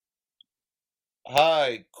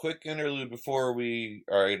Hi, quick interlude before we.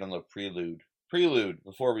 Alright, on the prelude. Prelude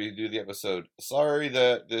before we do the episode. Sorry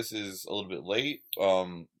that this is a little bit late.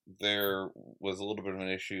 There was a little bit of an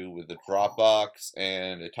issue with the Dropbox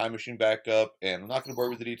and a time machine backup, and I'm not going to bore you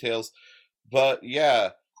with the details. But yeah,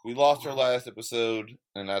 we lost our last episode,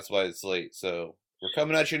 and that's why it's late. So we're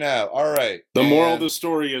coming at you now. Alright. The moral of the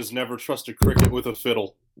story is never trust a cricket with a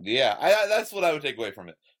fiddle. Yeah, that's what I would take away from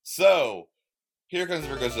it. So, here comes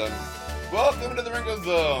Ringo Zone. Welcome to the Ringo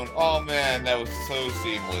Zone. Oh man, that was so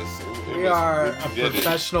seamless. We are a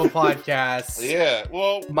professional podcast. Yeah,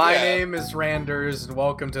 well, My name is Randers, and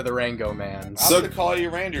welcome to the Rango Mans. I'm gonna call you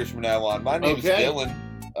Randers from now on. My name's Dylan.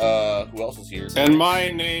 Who else is here? And my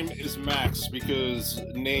name is Max, because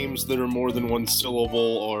names that are more than one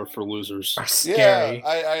syllable are for losers. Are scary. Yeah,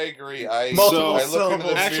 I agree. I Multiple look into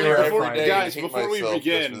the syllables. mirror every day Guys, and hate before we myself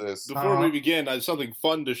begin, just for this. we begin, I have something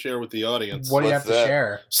fun to share with the audience. What do you What's have to that?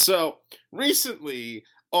 share? So, recently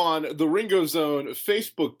on the Ringo Zone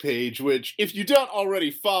Facebook page, which if you don't already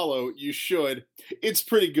follow, you should. It's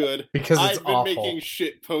pretty good. Because it's I've been awful. making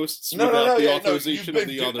shit posts without the authorization of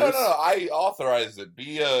the others. No, I authorized it.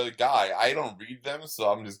 Be a guy. I don't read them, so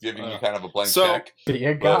I'm just giving you kind of a blank check. Be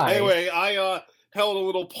a But guy. Anyway, I held a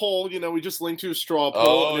little poll. We just linked to a straw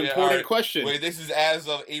poll, an important alright. question. Wait, this is as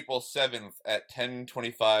of April 7th at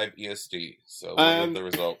 10:25 EST. So look at the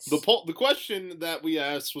results. The question that we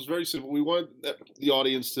asked was very simple. We wanted the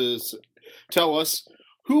audience to tell us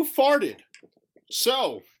who farted.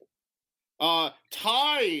 So,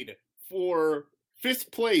 tied for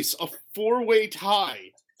 5th place, a 4-way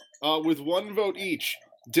tie with 1 vote each.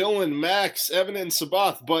 Dylan, Max, Evan, and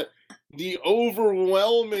Sabath. But the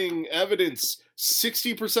overwhelming evidence,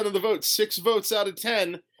 60% of the vote, 6 votes out of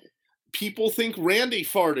 10, people think Randy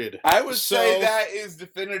farted. I would say that is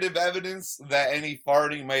definitive evidence that any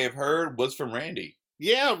farting may have heard was from Randy.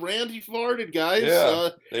 Yeah, Randy farted, guys. Yeah,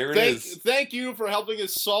 there it is. Thank you for helping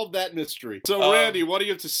us solve that mystery. So, Randy, what do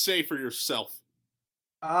you have to say for yourself?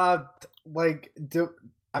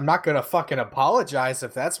 I'm not gonna fucking apologize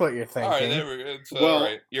if that's what you're thinking. All right, there we go. So, Well, all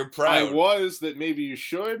right. You're proud. I was that maybe you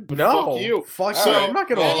should. But No, fuck you. Fuck All you. right. I'm not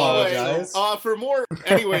gonna Well, apologize. For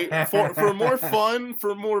more fun,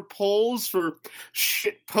 for more polls, for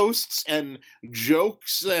shit posts and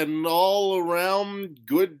jokes and all around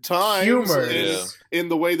good times, Humors. in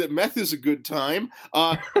the way that meth is a good time,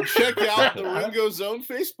 check out the Ringo Zone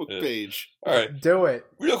Facebook page. All right. Do it.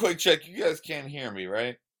 Real quick check. You guys can't hear me,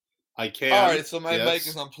 right? I can. All right, so my yes. mic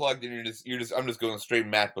is unplugged, and I'm just going straight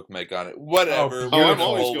MacBook mic on it. Whatever. Oh, Oh, I'm We're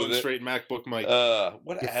always roll going with it. straight MacBook mic.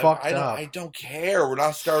 Whatever. fucked up. I don't care. We're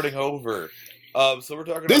not starting over. So we're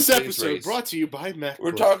talking This about Space episode Race. brought to you by MacBook.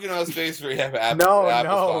 We're talking about Space Race. Apple No.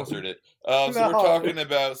 sponsored it. So we're No. talking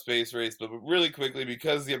about Space Race, but really quickly,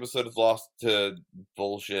 because the episode is lost to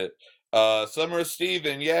bullshit. Summer of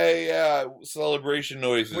Steven, yeah, celebration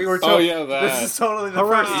noises. We were Oh told yeah, that. this is totally the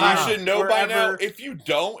Hurrah. first You time. should know we're by now. ever- If you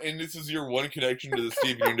don't, and this is your one connection to the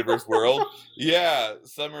Steven Universe world, yeah,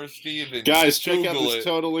 Summer of Steven. Guys, check out Google this it.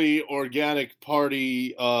 totally organic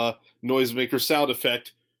party noisemaker sound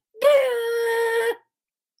effect.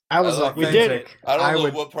 I was I like- We authentic. did it. I don't know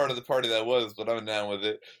would- what part of the party that was, but I'm down with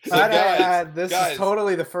it. So This guys, is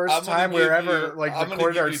totally the first I'm gonna time we're give ever you- I'm gonna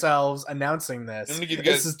recorded give you- ourselves announcing this. I'm gonna give you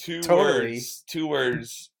This guys is two totally-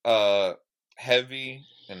 words, heavy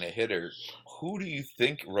and a hitter. Who do you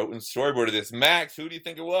think wrote and storyboarded this? Max, who do you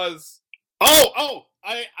think it was?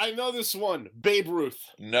 I know this one. Babe Ruth.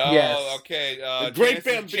 No, Yes. okay. The great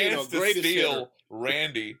chance Bambino, to greatest steal hitter.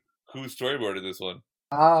 Randy. Who storyboarded this one?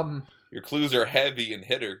 Heavy Your clues are heavy and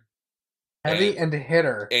hitter. and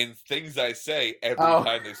hitter. And things I say every Oh.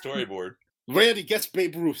 time they storyboard. Randy gets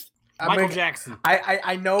Babe Ruth. Michael Jackson.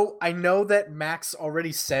 I know that Max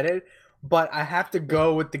already said it, but I have to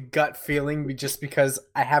go with the gut feeling just because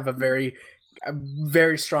I have a very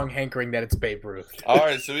strong hankering that it's Babe Ruth. All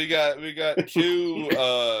right, so we got two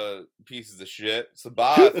pieces of shit.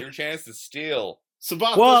 Sabath, your chance to steal.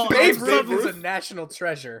 Sabath, Well, what's your Babe name? Ruth is a Ruth? national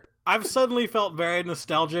treasure. I've suddenly felt very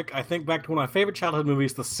nostalgic. I think back to one of my favorite childhood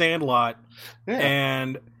movies, The Sandlot, Yeah.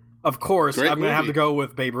 and of course, Great I'm going to have movie. to go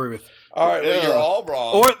with Babe Ruth. All right, well, Yeah. you're all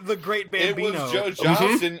wrong. Or the Great it Bambino. was Joe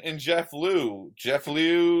Johnson and Jeff Liu. Jeff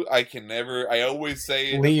Liu, I always say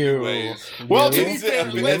it in Liu. two ways. Well, Liu. to be fair,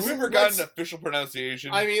 Have we let's- ever gotten let's- an official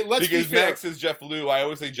pronunciation? I mean, let's because be fair. Max says Jeff Liu, I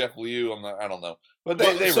always say Jeff Liu. I don't know, but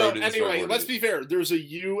Well, they so wrote it. and anyway, storyboarded let's it. be fair. There's a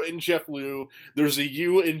U in Jeff Liu. There's a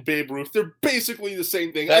U in Babe Ruth. They're basically the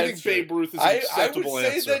same thing. I That's think true. Babe Ruth is an I would acceptable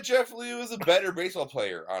say answer. that Jeff Liu is a better baseball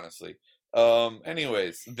player, honestly.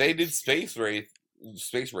 Anyways, they did Space Race,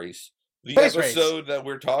 The Space race. episode that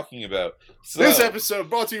we're talking about. So, This episode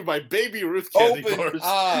brought to you by Baby Ruth candy open bars.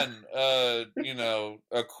 on,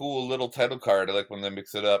 a cool little title card. I like when they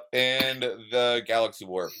mix it up. And the Galaxy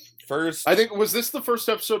Warp. First, I think, was this the first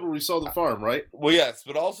episode where we saw the farm, right? well, yes,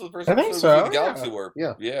 but also the first I think episode so, was the Galaxy Warp.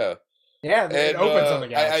 Yeah. Yeah. Yeah, it And opens on the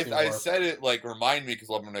Galaxy I Warp. said it like remind me because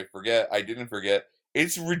I'm gonna forget. I didn't forget.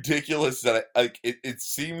 It's ridiculous that it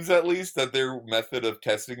seems at least that their method of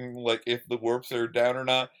testing like if the warps are down or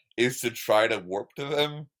not is to try to warp to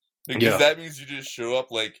them because Yeah. that means you just show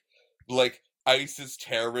up like ISIS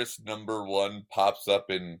terrorist #1 pops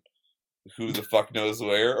up in who the fuck knows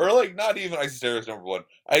where or like not even ISIS terrorist #1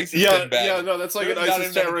 ISIS Yeah, Bin Laden. no, that's like They're an not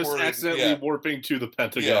ISIS even terrorist important, accidentally yeah. warping to the Yeah,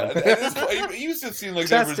 Pentagon. at this point, it used to seem like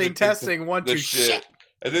they were testing, the- testing, one, the two, shit.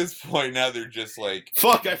 At this point, now they're just like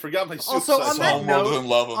Fuck, I forgot my suicide Also, on song. that all world note- doesn't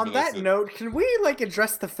love them. On that note, can we like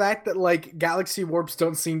address the fact that like Galaxy Warps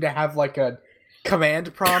don't seem to have like a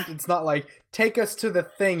command prompt? It's not like take us to the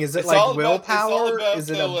thing. Is it It's like all about- it's all willpower? about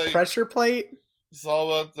Is it the, a like- pressure plate? it's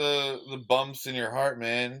all about the bumps in your heart,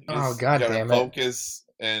 man. You Oh, just God gotta damn it. focus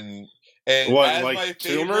and What, as like my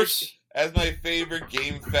tumors? as my favorite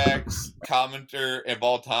Game Facts commenter of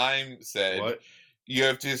all time said, What? you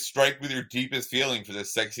have to strike with your deepest feeling for the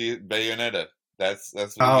sexy Bayonetta. That's what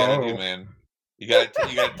you gotta do, Oh. man. You gotta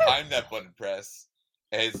time that button press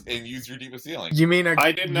and use your deepest feeling. You mean a?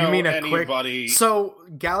 I didn't you know mean a quick? anybody So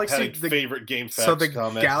had Galaxy, a favorite game facts so the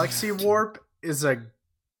comment. Galaxy Warp is a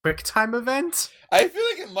quick time event. I feel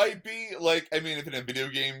like it might be like if in a video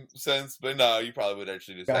game sense, but no, you probably would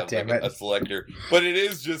actually just God have damn like it. a selector. But it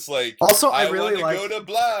is just like Also, I want really to like. go to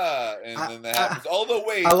blah, and I- then that happens. Although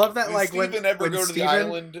wait, I love that did like when Steven ever when go to Steven, the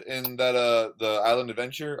island in that the island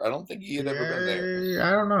adventure? I don't think he had ever been there.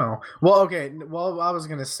 I don't know. Well, okay. Well, I was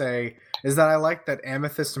gonna say is that I like that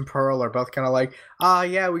Amethyst and Pearl are both kind of like,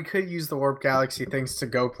 yeah, we could use the Warp Galaxy things to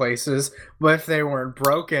go places, but if they weren't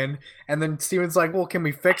broken, and then Steven's like, well, can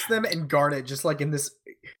we fix them? And Garnet just like in this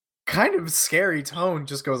kind of scary tone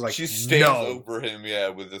just goes like, She stands no. over him,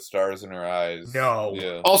 with the stars in her eyes. No.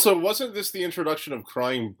 Yeah. Also, wasn't this the introduction of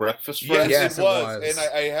Crying Breakfast Yes, Friends? Yes, it it was. was.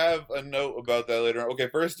 And I have a note about that later. Okay,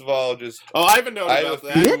 first of all, just Oh, I have a note I about have a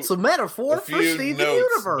that. few- It's a metaphor a for few Steven notes,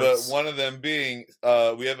 Universe. but one of them being,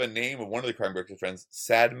 we have a name of one of the Crime Breakfast friends,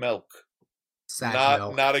 Sad Milk. Sad not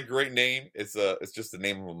milk. not a great name. It's just the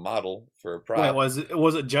name of a model for a prop. Wait,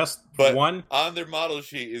 was it just But- one? On their model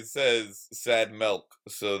sheet, it says Sad Milk,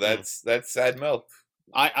 so Hmm. that's Sad Milk.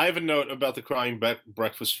 I have a note about the Crying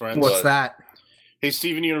Breakfast Friends. What's What? that? Hey,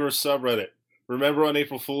 Steven Universe subreddit. Remember on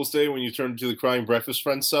April Fool's Day when you turned into the Crying Breakfast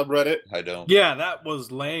Friends subreddit? I don't. Yeah, that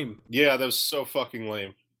was lame. Yeah, that was so fucking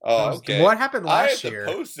lame. Oh, okay. What happened I last had year?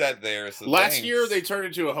 to post that there. So Last thanks. year, they turned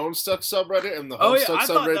into a Homestuck subreddit, and the Oh, yeah, Homestuck I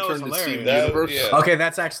thought subreddit that was turned into hilarious. Steven That- Universe. yeah. Okay,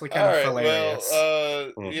 that's actually kind All of right, hilarious.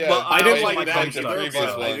 well, yeah. Well, I didn't I like like that Homestuck, either, previous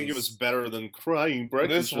but I think ones. it was better than Crying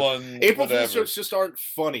Breakfast. This one, April Fool's whatever. jokes just aren't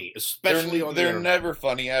funny, especially on the They're internet. never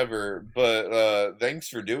funny ever, but thanks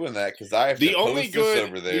for doing that because I have The to only post this good,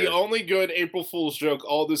 over there. the only good April Fool's joke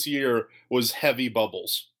all this year was Heavy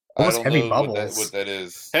Bubbles. What I was don't Heavy know Bubbles? what that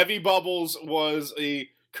is. Heavy Bubbles was a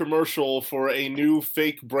commercial for a new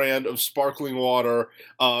fake brand of sparkling water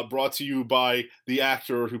brought to you by the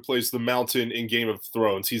actor who plays the Mountain in Game of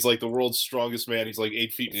Thrones. He's like the world's strongest man. He's like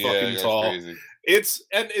 8 feet Yeah, fucking that's tall. crazy. It's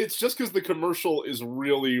just because the commercial is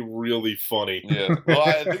really, really funny. Yeah. Well,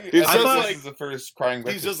 I think It's I just thought like- this is the first crying He's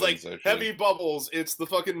breakfast just like, things, actually. Heavy Bubbles. It's the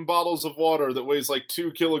fucking bottles of water that weighs like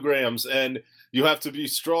 2 kilograms, and you have to be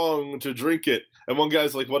strong to drink it. And one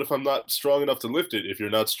guy's like, what if I'm not strong enough to lift it? If you're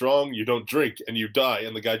not strong, you don't drink, and you die.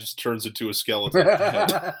 And the guy just turns into a skeleton.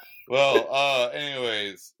 Well,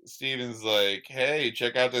 anyways, Steven's like, hey,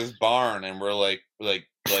 check out this barn, and we're like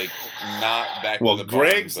not back Well, to the barn,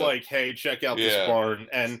 Greg's but- like, hey, check out this Yeah. barn.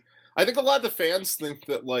 And I think a lot of the fans think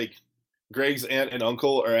that, like, Greg's aunt and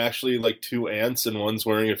uncle are actually like 2 ants and one's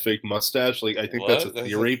wearing a fake mustache. Like, I think that's a What? That's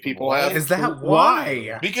theory a- people what? have. Is that Why?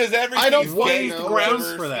 why? Because everything's I don't gay, fucking know. grounds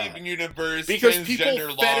whatever, for that. Steven Universe, Because people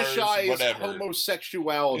transgender Lars, fetishize whatever.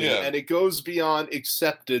 homosexuality, Yeah. and it goes beyond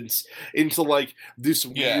acceptance into like this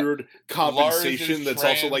Yeah. weird Lars compensation is that's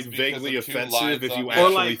also trans like because vaguely of 2 offensive lines if on you the- Or,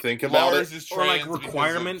 actually like, think about Lars it. is Or, trans like, because of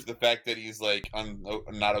requirement. the fact that he's like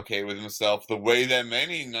not okay with himself, the way that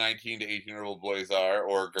many 19 to 18-year-old boys are,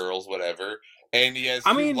 or girls, whatever. And he has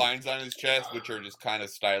 2 lines on his chest, which are just kind of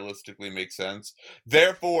stylistically make sense.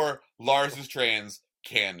 Therefore, Lars is trans.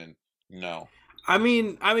 Canon. No. I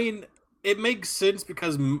mean, it makes sense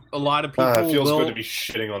because a lot of people It feels will. good to be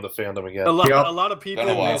shitting on the fandom again. a lot, Yep. a lot of people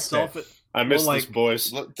Been a while. will self. I miss well, this, like-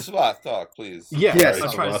 boys. Swat, talk, please. Yeah, Yes.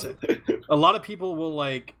 I'm trying to say. A lot of people will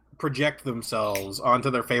like project themselves onto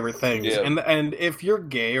their favorite things. Yeah. And if you're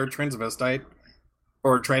gay or transvestite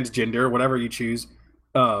or transgender, whatever you choose,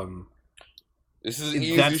 this is an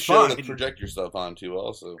easy that's show fine. to project yourself onto.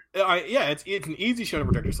 Also, it's an easy show to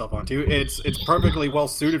project yourself onto. It's perfectly well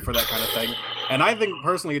suited for that kind of thing. And I think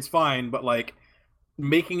personally it's fine, but like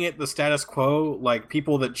making it the status quo, like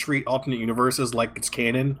people that treat alternate universes like it's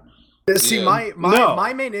canon. See, Yeah.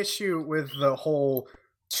 my main issue with the whole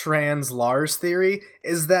trans Lars theory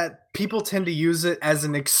is that people tend to use it as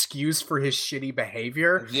an excuse for his shitty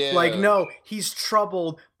behavior. Yeah. Like, no, he's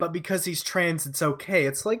troubled, but because he's trans, it's okay.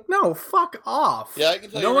 It's like, no, fuck off. yeah, I can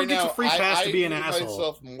tell No you one right gets a now, free pass to be an hate asshole.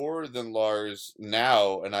 myself more than Lars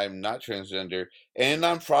now, and I'm not transgender, and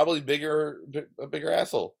I'm probably a bigger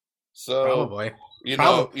asshole. So Probably. you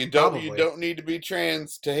know, Probably. you don't need to be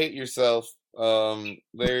trans to hate yourself.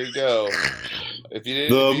 There you go. If you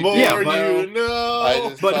didn't, The if you more didn't you I know.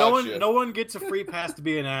 just But taught you. no one gets a free pass to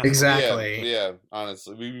be an asshole. Exactly. Yeah,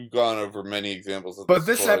 honestly, we've gone over many examples of But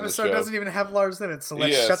this before on the episode show. doesn't even have Lars in it, so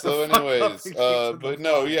let's Yeah, shut so the fuck anyways, up. and keep to but the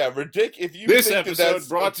no, plot. yeah, ridiculous. If you This think that episode that's-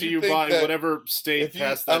 brought if to you you think by that- whatever state if you-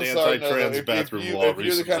 passed that I'm sorry, anti-trans if bathroom you, law if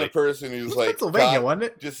you're the kind recently. of person who's It was like, Pennsylvania, God, wasn't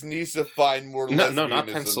it? just needs to find more No, not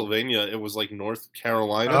lesbianism. Pennsylvania. It was like North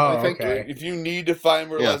Carolina, Oh, I think. okay. If you need to find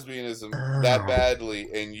more Yeah. lesbianism that badly,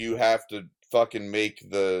 and you have to fucking make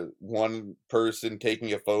the one person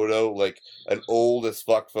taking a photo like an old as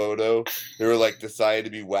fuck photo, they were like decided to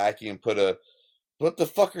be wacky and put a what the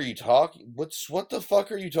fuck are you talking? What the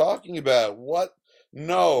fuck are you talking about? What?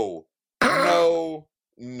 No,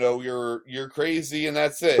 you're crazy, and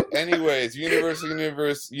that's it. Anyways,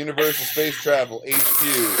 Universal Space Travel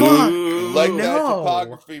HQ. Fuck, Like that no.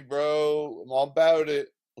 topography, bro. I'm all about it.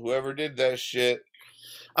 Whoever did that shit.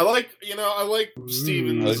 I like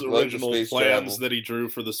Steven's Like the original space plans travel. that he drew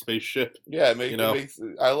for the spaceship. Yeah, You know, it makes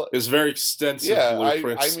I It's very extensive yeah.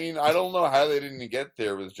 blueprints. I mean, I don't know how they didn't get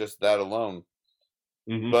there with just that alone.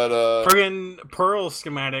 Mhm. But Friggin' Pearl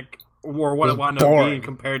schematic, or what Was it wound up boring. being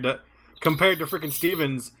compared to freaking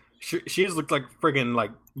Stevens. She just looked like friggin'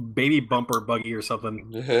 like baby bumper buggy or something.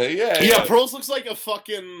 Yeah, Pearls looks like a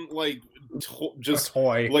fucking like A just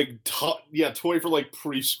toy. like toy for like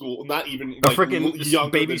preschool. Not even A like freaking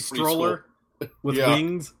younger baby than preschool. stroller with Yeah.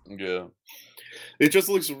 wings. Yeah. It just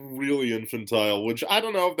looks really infantile, which I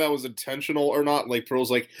don't know if that was intentional or not. Like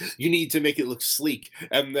Pearl's like, you need to make it look sleek,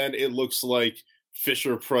 and then it looks like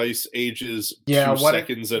Fisher Price ages 2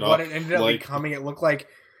 seconds and what up. it ended up like, becoming, it looked like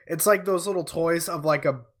it's like those little toys of like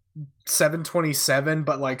a 727,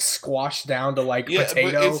 but like squashed down to like Yeah,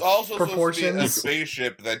 potato but it's also supposed to be a proportions.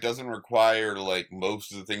 spaceship that doesn't require like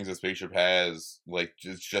most of the things a spaceship has. Like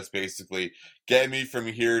it's just basically get me from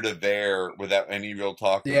here to there without any real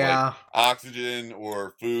talk of like Yeah, oxygen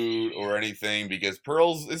or food or anything. Because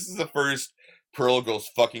this is the first Pearl goes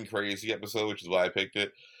fucking crazy episode, which is why I picked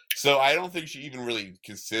it. So I don't think she even really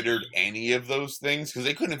considered any of those things because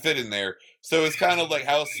they couldn't fit in there. So it's kind of like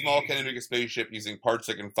how small can I make a spaceship using parts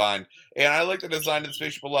I can find? And I like the design of the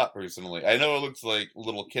spaceship a lot personally. I know it looks like a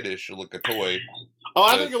little kiddish, like a toy. oh,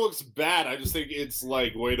 I think it looks bad. I just think it's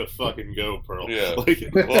like way to fucking go, Pearl. Yeah. Like,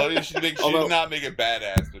 Well, she did Although- not make it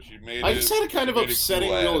badass, but she made I it. just had a kind of made it upsetting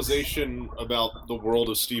cool-ass. realization about the world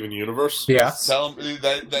of Steven Universe. yes. Tell them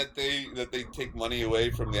that they take money away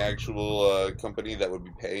from the actual company that would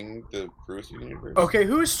be paying the crew of Steven Universe. Okay,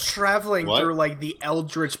 who's traveling What? through like the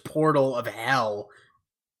eldritch portal of hell?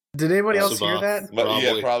 Did anybody else hear Sabath. that? But yeah,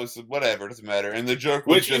 Probably. probably whatever. Doesn't matter. And the joke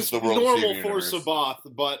was Which just is the world of normal Steven for Universe.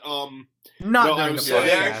 Sabath, but Not No, I during was- the Yeah, the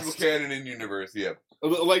Yeah. actual podcast. canon in universe. Yeah.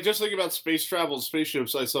 like just thinking about space travel and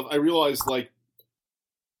spaceships and stuff, I realized like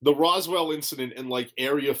the Roswell incident and like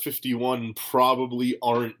Area 51 probably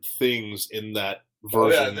aren't things in that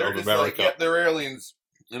version they're of just America. like, they're aliens,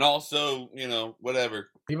 and also whatever.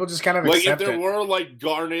 People just kind of Like if accept there it. were like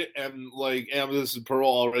Garnet and like Amethyst and Pearl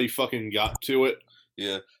already fucking got to it,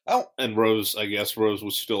 Yeah. and Rose, I guess Rose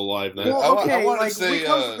was still alive then. Well, I okay, wanna like say,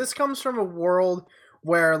 this comes from a world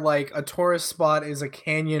where like a tourist spot is a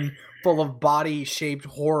canyon full of body-shaped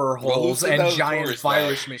horror Well, who holes said that and was a giant tourist spot?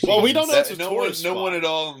 virus machines. Well, we don't know. It's a No tourist one spot. at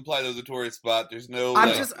all implied it was a tourist spot. There's no I'm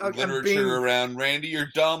like, just- I'm literature being- around. Randy, you're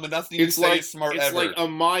dumb, and nothing you It's say like is smart it's ever. like a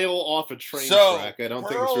mile off a train So, track. I don't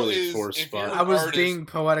think Pearl it's really is- a tourist if you're spot. I was artist, being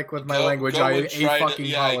poetic with my Go- language. go I and try to- fucking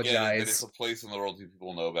yeah, I get it, that apologize. it's a place in the world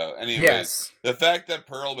people know about. Anyways, Yes. the fact that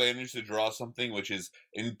Pearl managed to draw something which is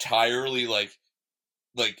entirely like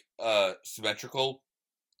symmetrical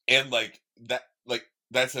and like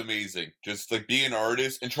that's amazing. Just like being an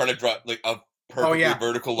artist and trying to draw like a perfectly yeah.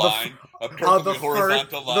 vertical The line, a the perfectly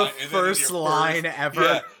horizontal line, the and then in first your line first, ever.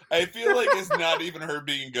 Yeah, I feel like it's not even her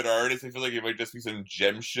being a good artist. I feel like it might just be some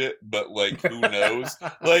gem shit, but like who knows?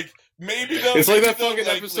 Like maybe though. It's like maybe that though, fucking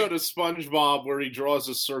like, episode of SpongeBob where he draws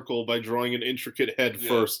a circle by drawing an intricate head Yeah.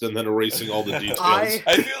 first and then erasing all the details. I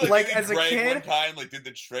feel like as a Greg kid, one time like did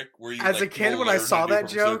the trick where you as like a kid people when I learn how saw to do a that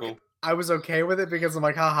perfect joke, circle. I was okay with it because I'm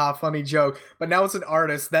like, haha, funny joke. But now as an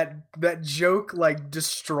artist, that joke like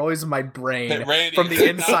destroys my brain Hey, Randy, from is the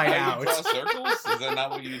that not inside how you out. draw circles? Is that not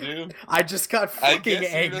what you do? I just got I fucking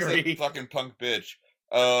guess you're just a angry. fucking punk bitch.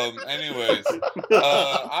 Anyways,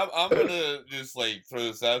 I'm gonna just like throw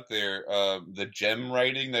this out there. The gem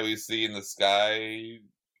writing that we see in the Sky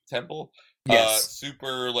Temple, Yes.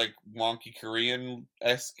 super like wonky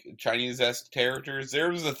Korean-esque, Chinese-esque characters. There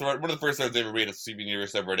was one of the first times I ever made a Steven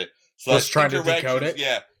Universe subreddit. So Just trying to decode it?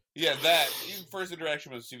 Yeah, that even first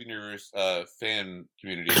interaction with Steven Universe fan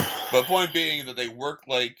community. But point being that they work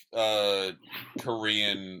like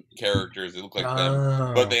Korean characters. They look like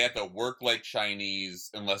them, but they have to work like Chinese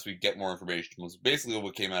unless we get more information. Was basically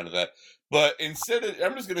what came out of that. But instead of,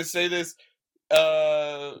 I'm just gonna say this.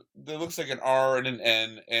 There looks like an R and an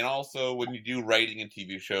N, and also when you do writing in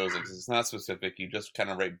TV shows, it's not specific. You just kind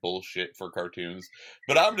of write bullshit for cartoons.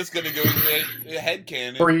 But I'm just gonna go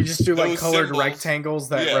headcanon. Or you just do like those colored symbols, rectangles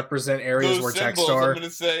that yeah, represent areas those where text symbols, are. I'm gonna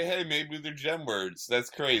say, hey, maybe they're gem words. That's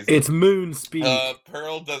crazy. It's moon speed.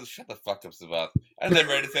 Pearl does. Shut the fuck up, Sabath. I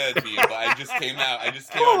never had to say that to you, but I just came out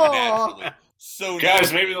naturally. So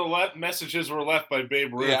Guys, naturally. maybe the messages were left by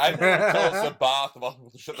Babe Ruth. Yeah, I never tell Sabath about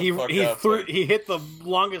shut the fuck up. He hit the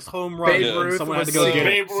longest home run. Babe and Ruth someone had to was go so- get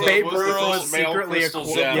it. Babe Ruth Babe was Ruth the was first male secretly a crystal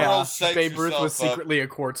qu- gem. yeah. Pearl psyched Babe Ruth was herself up. secretly a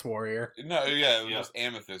quartz warrior. No, yeah, it was Yeah. just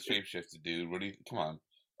amethyst shapeshifted, dude. What do you? Come on.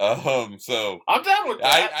 So I'm down with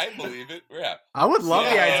that. I believe it. Yeah. I would love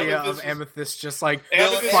the Yeah, idea Amethyst of is- Amethyst just like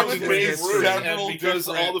Amethyst fucking was with Babe history. Ruth, Several and because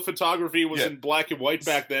different- all the photography was Yeah. in black and white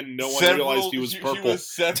back then, no one realized he was purple. He was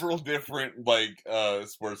several different like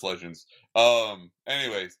sports legends.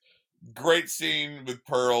 Anyways, great scene with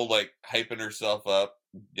Pearl like hyping herself up,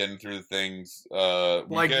 getting through the things. We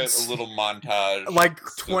Like, get a little montage, Like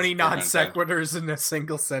so 20 it's non experimental. sequiturs in a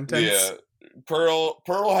single sentence. Yeah. Pearl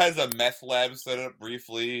has a meth lab set up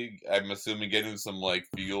briefly. I'm assuming getting some like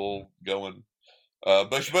fuel going.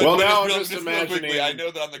 But Well, now I'm real- just real quickly, imagining- I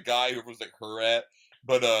know that I'm the guy who was like her at,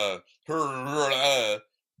 but I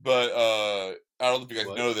don't know if you guys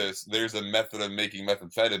What? know this. There's a method of making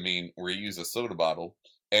methamphetamine where you use a soda bottle,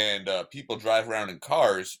 and people drive around in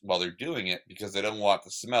cars while they're doing it because they don't want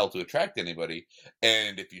the smell to attract anybody.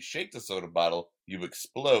 And if you shake the soda bottle, you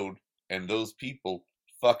explode, and those people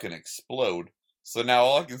fucking explode. So now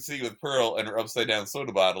all I can see with Pearl and her upside down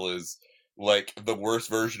soda bottle is like the worst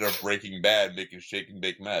version of Breaking Bad making shake and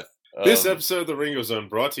bake meth. This episode of the Ringo Zone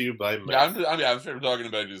brought to you by Meth. I'm sure we're talking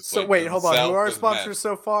about just. So like, wait, the hold on. Who South are our of sponsors meth.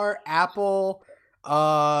 so far? Apple,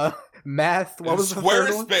 Meth. What was the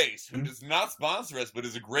third one? Squarespace, who does not sponsor us, but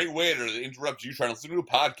is a great way to interrupt you trying to listen to a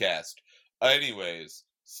podcast. Anyways,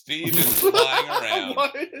 Steve is flying around.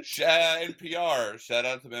 What? NPR, shout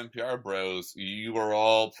out to the NPR bros. You are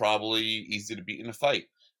all probably easy to beat in a fight.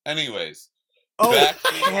 Anyways, back to,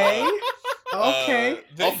 Okay. Okay.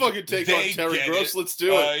 I'll fucking take on they Terry get Gross. it. Let's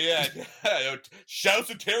do it. Yeah. Shouts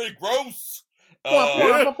to Terry Gross. Blah,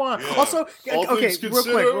 blah, blah. yeah. Also, All okay, things real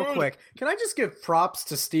considered. quick. Can I just give props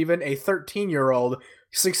to Steven, a 13-year-old,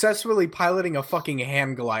 successfully piloting a fucking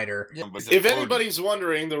hand glider? If anybody's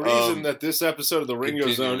wondering, the reason Um, that this episode of the Ringo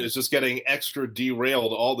Zone continuing. is just getting extra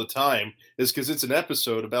derailed all the time is because it's an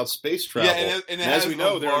episode about space travel. and And it as has we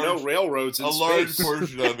know, a there are no large- railroads in a large space.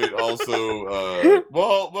 portion of it also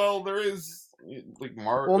well there is like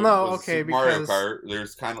Well, no, was okay, Mario because- Kart,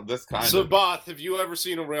 there's kind of this kind So, of Both, have you ever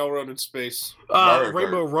seen a railroad in space? Mario Kart.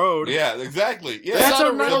 Rainbow Road. yeah, exactly, yeah, That's not a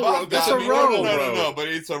a railroad, road. that's That's a a normal road. no, but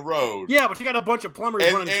it's a road. Yeah, but you got a bunch of plumbers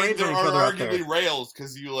And running trains there on each other are out there. arguably rails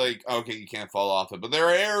because you like okay you can't fall off it, but there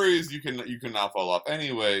are areas you cannot fall off.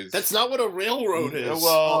 Anyways, That's not what a railroad is.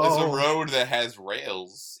 well, it's Oh. a road that has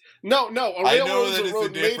rails. No, a I know railroad that is it's a a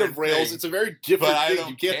road made different of rails. thing, It's a very different but I thing. don't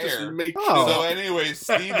You can't care. just make Oh. shit So, up. anyways,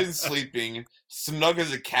 Steven's sleeping, snug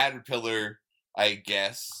as a caterpillar, I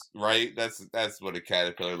guess. Right? That's what a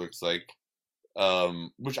caterpillar looks like.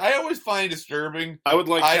 Which I always find disturbing. I would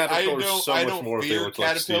like I caterpillars don't, so I much don't more if they fear looked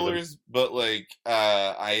like Steven. caterpillars, but like,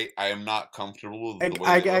 I am not comfortable with And the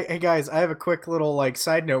way they look. hey guys, I have a quick little like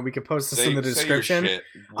side note. We could post this in the Say your description. shit.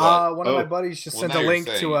 What? One of my Oh. buddies just Well, sent now a you're link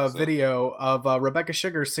saying to a it, so. video of Rebecca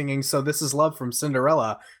Sugar singing "So This Is Love" from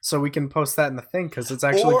Cinderella, so we can post that in the thing because it's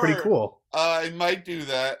actually pretty Or- cool. I might do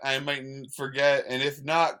that. I might forget, and if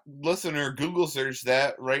not, listener, Google search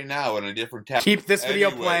that right now in a different tab. Keep this video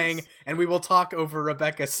Anyways, playing, and we will talk over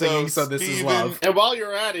Rebecca singing. So this is Steven- love. And while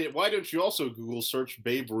you're at it, why don't you also Google search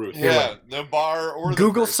Babe Ruth? Yeah, the bar or the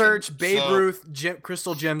Google person. search Babe So- Ruth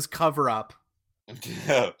Crystal Gems cover up.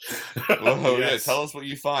 Yeah. Well, yeah, Yes. tell us what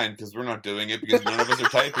you find, because we're not doing it, because none of us are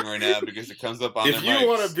typing right now, because it comes up on If their you mics.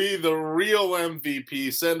 want to be the real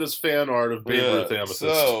MVP, send us fan art of Babe Ruth Amethyst.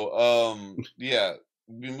 So, yeah,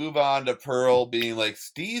 we move on to Pearl being like,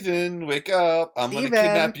 Steven, wake up, I'm gonna Steven."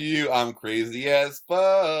 kidnap you, I'm crazy as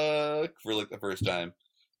fuck, for like the first time.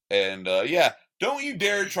 And, yeah, don't you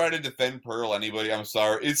dare try to defend Pearl, anybody, I'm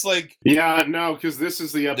sorry. It's like, Yeah, no, because this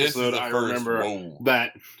is the this is episode the I first, remember whoa.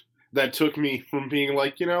 that took me from being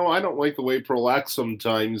like, I don't like the way Pearl acts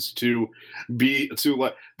sometimes to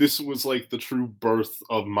like this was like the true birth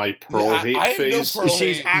of my Pearl Yeah, hate I have no phase. Pearl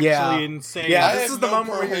She's hate. actually Yeah. insane. Yeah, I this have is the no moment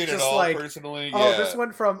Pearl where you're hate at just all, like, personally. Oh, yeah. this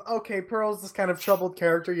went from, okay, Pearl's this kind of troubled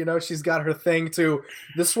character, she's got her thing, to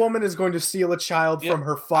this woman is going to steal a child Yeah, from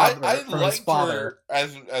her father, I from his liked father. her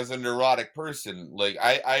as a neurotic person. Like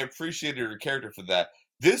I appreciated her character for that.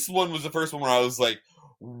 This one was the first one where I was like,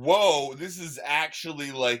 "Whoa, this is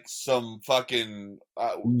actually like some fucking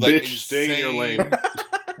like Bitch, stay in your lane.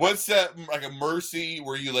 What's that? Like a mercy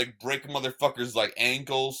where you like break a motherfucker's like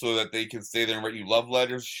ankle so that they can stay there and write you love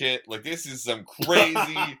letters? Shit. Like this is some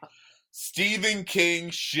crazy Stephen King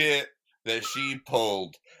shit that she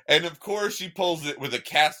pulled, and of course she pulls it with a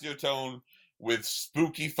Casio tone with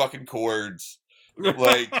spooky fucking chords.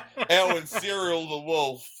 Like, and Cyril the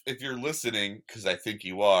Wolf, if you're listening, because I think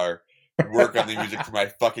you are, work on the music for my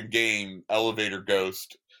fucking game, Elevator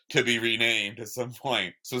Ghost, to be renamed at some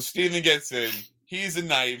point. So Steven gets in. He's a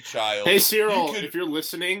naive child. Hey Cyril, You could- if you're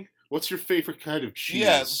listening, what's your favorite kind of cheese?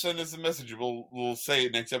 Yeah, send us a message. We'll say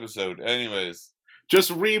it next episode. Anyways.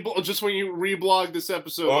 Just when you reblog this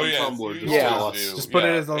episode Oh, on yeah. Tumblr, just Yeah. tell always us. do. Just put it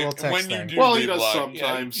as a little And text when thing. You do Well, he does reblog- sometimes.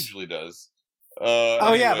 Yeah, he usually does.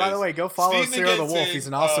 Oh yeah, by the Anyways, way, go follow Steven Cyril the gets Wolf. in, He's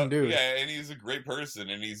an awesome dude. Yeah, and he's a great person,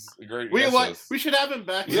 and he's a great. We guest should have him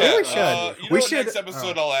back. Yeah, we should. You know We what, should- Next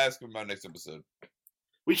episode, I'll ask him about next episode.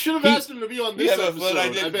 We should have He- asked him to be on this Yeah, episode. but I I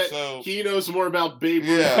didn't, bet so- he knows more about Babe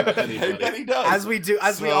Ruth Yeah, than anybody. and he does. As we So,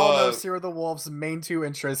 all know, Cyril the Wolf's main two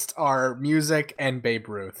interests are music and Babe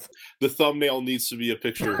Ruth. The thumbnail needs to be a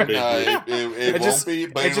picture of Babe No, Ruth. it won't just- be.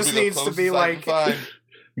 But it it'll just be the needs to be closest I can like- find.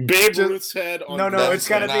 Babe Just- Ruth's head on No, That's it's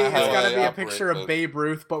gotta not be how I a operate, picture of but- Babe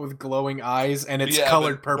Ruth, but with glowing eyes, and it's Yeah,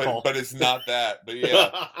 colored but- purple. But it's not that. But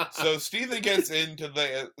yeah. So Steven gets into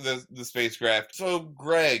the spacecraft. So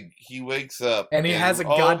Greg, he wakes up and he has a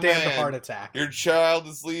oh, goddamn man, heart attack. Your child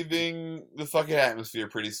is leaving the fucking atmosphere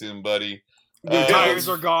pretty soon, buddy. Your tires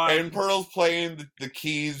are gone. And Pearl's playing the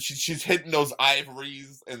keys. She's hitting those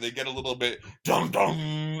ivories, and they get a little bit dum dum.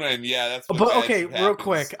 And yeah, that's. What But magic okay, real happens,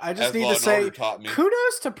 quick, I just as need Law to and say, Order taught me.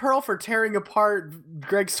 kudos to Pearl for tearing apart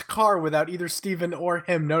Greg's car without either Steven or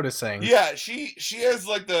him noticing. Yeah, she has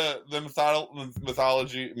like the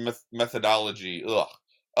methodology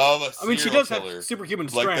of a I mean, she serial does killer. have superhuman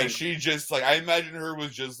Like that, strength. she just like I imagine her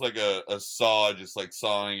was just like a saw, just like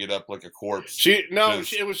sawing it up like a corpse. it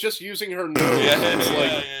Just- was just using her nose. yeah, It's yeah,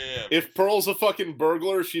 like, yeah. if Pearl's a fucking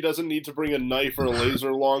burglar, she doesn't need to bring a knife or a laser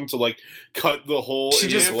along to like cut the hole. She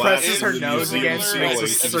in just the glass. presses her She nose uses against, her makes a nose.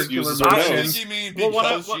 She just circular uses her I motion. nose. think you mean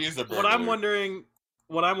Well, because she is a burglar.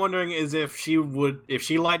 what I'm wondering is if she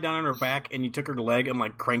lied down on her back and you took her leg and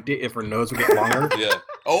like cranked it, if her nose would get longer, Yeah,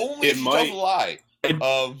 only It if she might. tells a lie.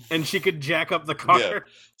 and she could jack up the car. Yeah.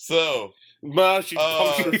 So Nah, she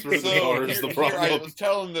punctured through the so door is here, the I problem. was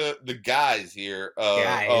telling the guys here. Oh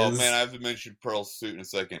Guys. man, I have to mention Pearl's suit in a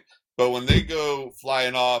second. But when they go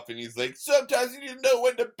flying off, and he's like, "Sometimes you need to know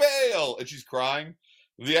when to bail," and she's crying.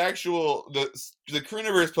 The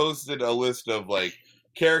Crewniverse posted a list of like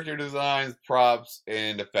character designs, props,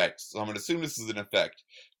 and effects. So I'm gonna assume this is an effect.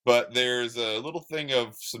 But there's a little thing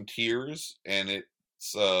of some tears, and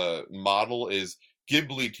its model is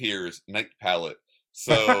Ghibli tears, night palette.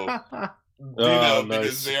 So. Oh, Because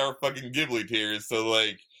nice. they are fucking Ghibli tears. So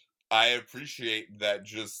like, I appreciate that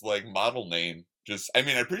just like model name. I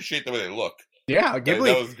appreciate the way they look. Yeah, That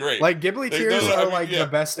Ghibli. was great. Like Ghibli They- tears those are I mean, like yeah.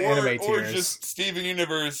 the best or, anime or tears. just Steven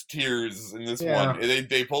Universe tears in this Yeah. one.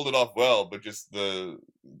 They pulled it off well, but just Ghibli.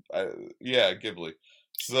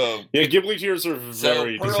 So Yeah, Ghibli tears are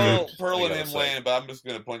very Pearl distinct, and I gotta him say. land, but I'm just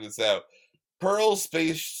gonna point this out. Pearl's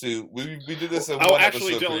spacesuit. We did this in Oh, one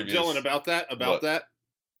actually, episode Dylan, previous. Dylan, about What? that.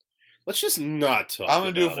 Let's just not talk. I'm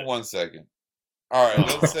gonna do it about for 1 second. All right,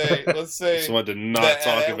 let's say Just wanted to not that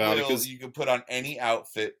talk at about it will, because you can put on any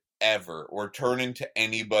outfit ever or turn into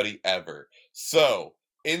anybody ever. So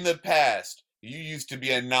in the past, you used to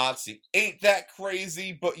be a Nazi. Ain't that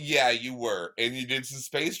crazy? But yeah, you were. And you did some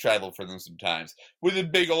space travel for them sometimes with a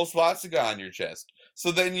big old swastika on your chest.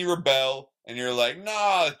 So then you rebel and you're like,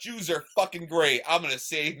 nah, Jews are fucking great. I'm going to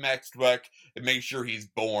save Max Dweck and make sure he's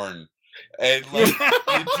born. And like,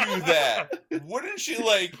 you do that. Wouldn't you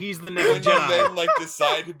like, He's the when next you Jedi. then like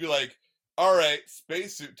decide to be like, all right,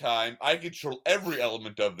 spacesuit time. I control every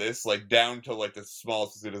element of this, like down to like the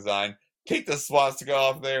smallest design. Take the swastika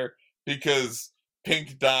off there because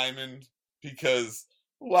pink diamond. Because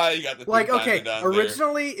why you got the Like, pink okay, diamond on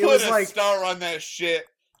originally it there? was Put a like star on that shit.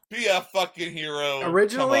 Be a fucking hero.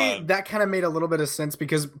 originally Come on. that kind of made a little bit of sense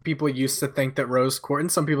because people used to think that rose quartz,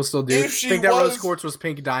 and some people still do If she think that rose was- quartz was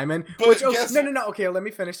pink diamond. But Which guess- no. Okay, let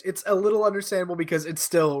me finish. It's a little understandable because it's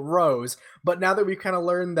still rose. But now that we've kind of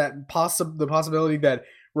learned that the possibility that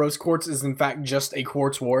rose quartz is in fact just a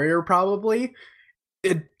quartz warrior, probably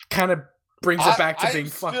it kind of brings it back to I'm being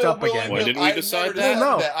fucked still up willing again. When to- did we I've decide never that? decided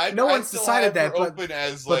No, that. I- no I one's still decided have her that, but- open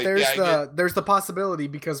as, But like, there's yeah, there's the possibility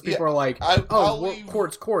because people Yeah, are like, I'll oh, leave-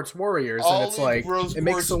 quartz warriors, I'll and it's leave like rose it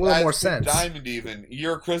makes quartz a little as more pink sense. Diamond, even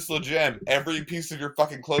you're a crystal gem. Every piece of your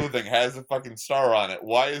fucking clothing has a fucking star on it.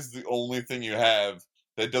 Why is the only thing you have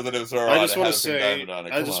that doesn't have a star on I it just want to has a pink say, diamond on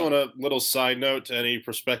it? I Come just on. want a little side note to any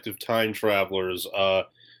prospective time travelers.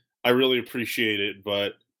 I really appreciate it,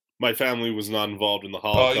 but my family was not involved in the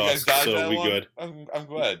Oh, you Holocaust, guys dodged so that we one? good. I'm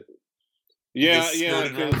glad. Yeah, just yeah,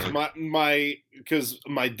 skirted around because because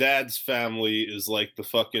my dad's family is like the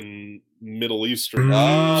fucking Middle Eastern.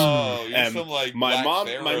 Oh, you're And some like My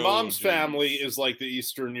Black my Pharaoh mom's dudes. family is like the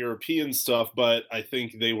Eastern European stuff, but I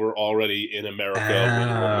think they were already in America when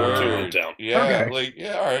World War II Word. went down. Yeah, Okay. like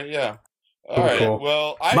yeah, all right, yeah, all Cool, right. cool.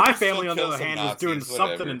 Well, I My would still family, on the kill other some hand, was doing Nazis,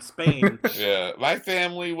 something whatever. in Spain. Yeah, my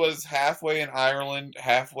family was halfway in Ireland,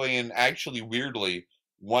 halfway in. Actually, weirdly,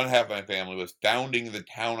 one half of my family was founding the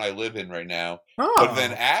town I live in right now. Oh, But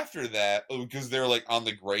then after that, because they're like on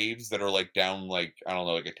the graves that are like down, like I don't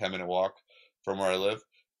know, like a 10-minute walk from where I live.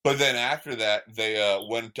 But then after that, they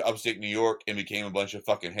went to upstate New York and became a bunch of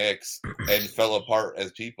fucking hicks and fell apart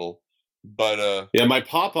as people. But Yeah, my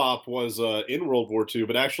pop-op was in World War II,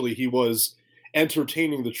 but actually he was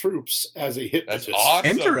entertaining the troops as a that's hypnotist. awesome.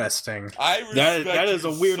 interesting. I respect That is you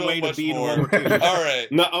a weird so way to much be in more. World War II. All right.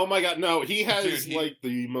 No, oh my god, no, he has Dude, he- like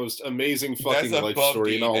the most amazing fucking That's life above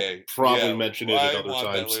story, and I'll D-Day. probably Yeah, mention it at I other want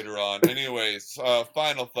times. that later on. Anyways,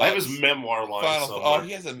 final thoughts. I have his memoir line Final somewhere. Oh,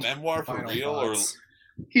 he has a memoir for Final real, thoughts.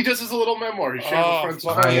 He just has a little memoir. He shares Oh, with friends.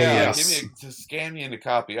 fuck behind yeah! it. Give me just scan me in a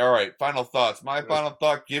copy. All right, final thoughts. My final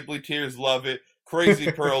thought: Ghibli tears, love it. Crazy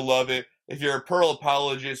Pearl, love it. If you're a Pearl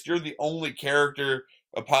apologist, you're the only character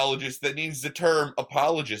apologist that needs the term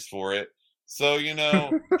apologist for it. So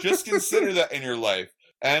just consider that in your life.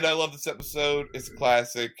 And I love this episode. It's a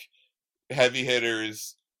classic. Heavy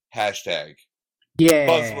hitters. Hashtag. Yeah.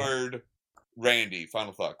 Buzzword. Randy,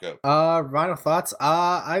 final thought, go. Final thoughts.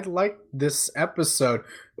 I like this episode.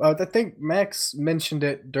 I think Max mentioned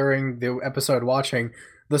it during the episode watching.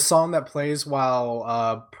 The song that plays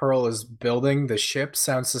while Pearl is building the ship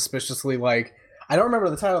sounds suspiciously like, I don't remember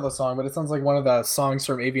the title of the song, but it sounds like one of the songs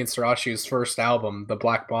from Avian Sarashi's first album, The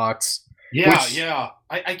Black Box. Yeah, Which- yeah.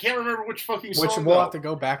 I can't remember which fucking song. Which we'll though. have to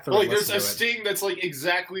go back through. Like, and there's listen a to it. sting that's like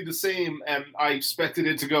exactly the same, and I expected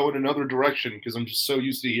it to go in another direction because I'm just so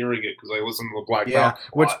used to hearing it because I listen to the Black Yeah, Box.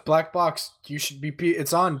 a which lot. Black Box you should be.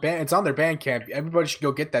 It's on It's on their Bandcamp. Everybody should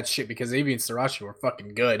go get that shit because Avian Sarashi were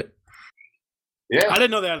fucking good. Yeah. I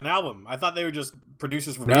didn't know they had an album. I thought they were just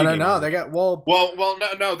producers for No, video no, game no. music. They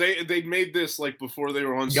got No. They made this like before they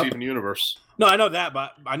were on Yup. Steven Universe. No, I know that,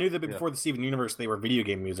 but I knew that Yeah. before the Steven Universe, they were video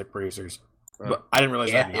game music producers. Oh. But I didn't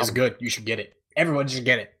realize Yeah, that. it's good. You should get it. Everyone should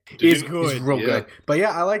get it. It's Dude, good. It's real Yeah. good. But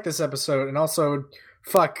yeah, I like this episode, and also,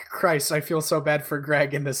 fuck Christ, I feel so bad for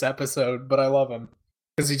Greg in this episode, but I love him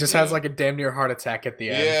because he just has Yeah. like a damn near heart attack at the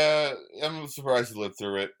end. Yeah, I'm surprised you lived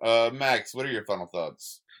through it. Max, what are your final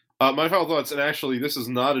thoughts? My final thoughts, and actually, this is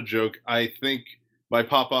not a joke. I think my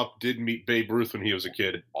pop-up did meet Babe Ruth when he was a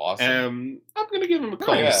kid. Awesome. I'm gonna give him a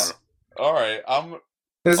call. Yeah. tomorrow. All right,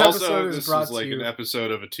 This Also, episode is this brought is to like you. an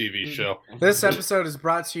episode of a TV show. This episode is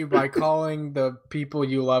brought to you by calling the people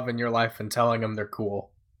you love in your life and telling them they're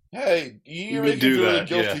cool. Hey, you're You making do me feel really that,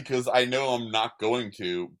 guilty yeah. because I know I'm not going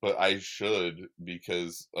to, but I should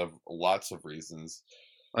because of lots of reasons.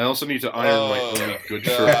 I also need to iron my only good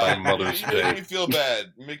shirt by Mother's You make me Day. feel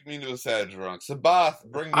bad. You make me into a sad drunk. Sabath,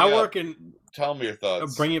 bring me I up. work in. Tell me your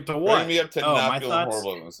thoughts. Bring you up to what? Bring me up to Oh, not my feeling thoughts?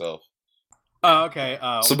 horrible about myself. Oh, okay.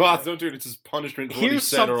 Sabath, don't do it. It's his punishment for what he Here's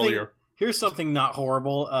said something- earlier. Here's something not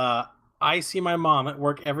horrible. I see my mom at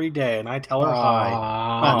work every day, and I tell her hi.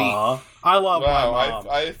 Aw. Aw, I love Wow, my mom.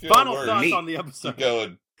 I feel Final worse. thoughts Neat. on the Keep episode.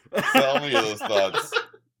 going. Tell me those thoughts.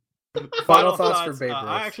 Final thoughts for Babe Ruth.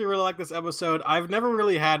 I actually really like this episode. I've never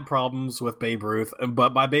really had problems with Babe Ruth,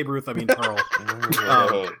 but by Babe Ruth I mean Pearl.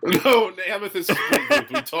 No, Amethyst is Babe Ruth.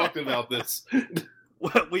 We talked about this.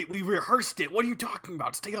 We rehearsed it. What are you talking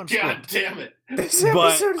about? Stay on God script. damn it. This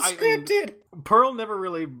But, episode is I mean, scripted. Pearl never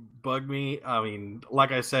really bugged me. I mean,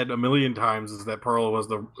 like I said a million times, is that Pearl was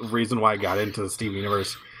the reason why I got into the Steven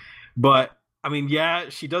Universe. But I mean, yeah,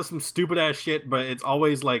 she does some stupid ass shit, but it's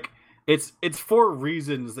always like it's for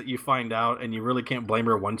reasons that you find out, and you really can't blame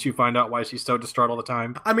her once you find out why she's so distraught all the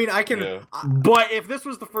time. I mean, I can. Yeah. But if this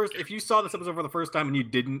was the first, if you saw this episode for the first time and you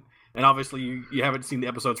didn't, and obviously you haven't seen the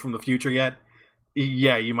episodes from the future yet,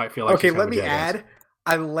 yeah, you might feel like Okay, she's let kind of me a jackass. add.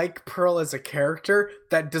 I like Pearl as a character.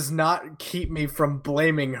 That does not keep me from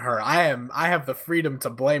blaming her. I have the freedom to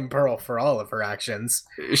blame Pearl for all of her actions.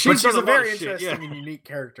 She's done a lot very of shit, interesting and unique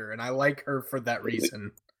character, and I like her for that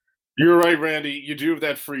reason. You're right, Randy. You do have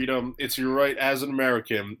that freedom. It's your right as an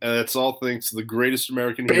American, and it's all thanks to the greatest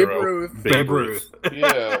American Babe hero, Ruth. Babe Ruth.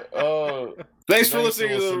 Yeah. Thanks for Thanks for listening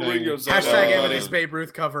to the listening. Ringo Zone. Hashtag Uh, Amethyst Babe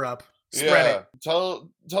Ruth cover up. Spread Yeah. it.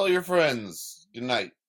 Tell your friends. Good night.